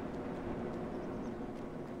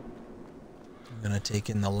 I'm going to take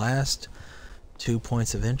in the last 2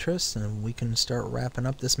 points of interest, and we can start wrapping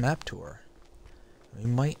up this map tour. We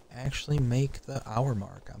might actually make the hour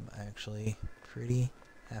mark. I'm actually pretty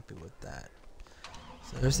happy with that.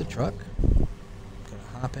 So there's the truck. I'm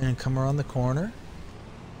gonna hop in and come around the corner.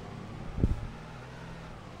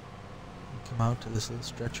 Come out to this little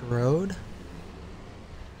stretch of road.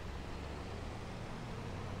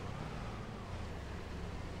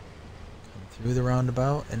 Come through the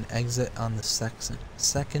roundabout and exit on the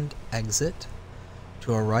second exit.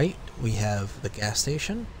 To our right, we have the gas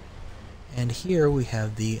station. And here we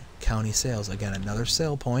have the county sales. Again, another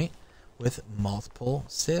sale point with multiple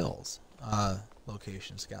sales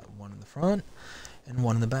locations. Got one in the front and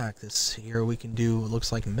one in the back. This here we can do,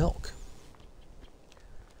 looks like milk.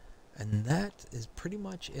 And that is pretty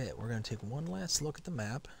much it. We're going to take one last look at the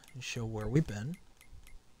map and show where we've been.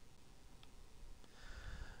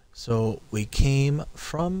 So we came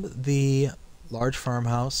from the large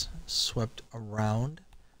farmhouse, swept around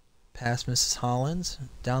past Mrs. Holland's,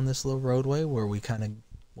 down this little roadway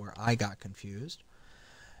where I got confused.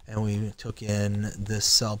 And we took in this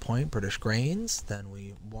sell point, British Grains. Then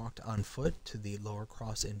we walked on foot to the Lower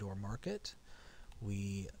Cross Indoor Market.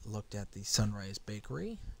 We looked at the Sunrise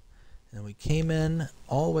Bakery. And we came in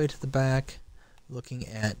all the way to the back, looking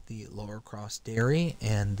at the Lower Cross Dairy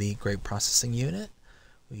and the Grape Processing Unit.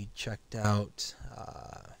 We checked out,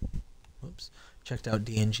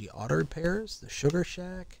 D&G Auto Repairs, the Sugar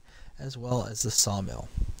Shack, as well as the Sawmill.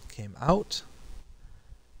 Came out,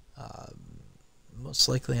 most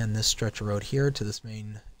likely on this stretch of road here to this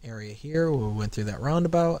main area here, where we went through that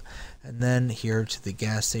roundabout, and then here to the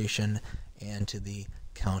gas station and to the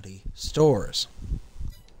county stores.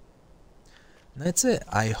 And that's it.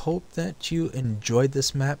 I hope that you enjoyed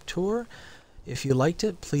this map tour. If you liked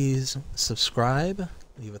it, please subscribe,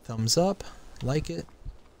 leave a thumbs up, like it,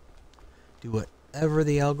 do whatever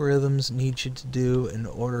the algorithms need you to do in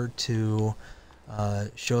order to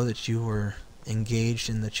show that you were engaged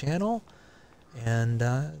in the channel. And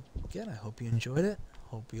again, I hope you enjoyed it.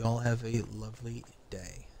 Hope you all have a lovely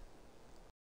day.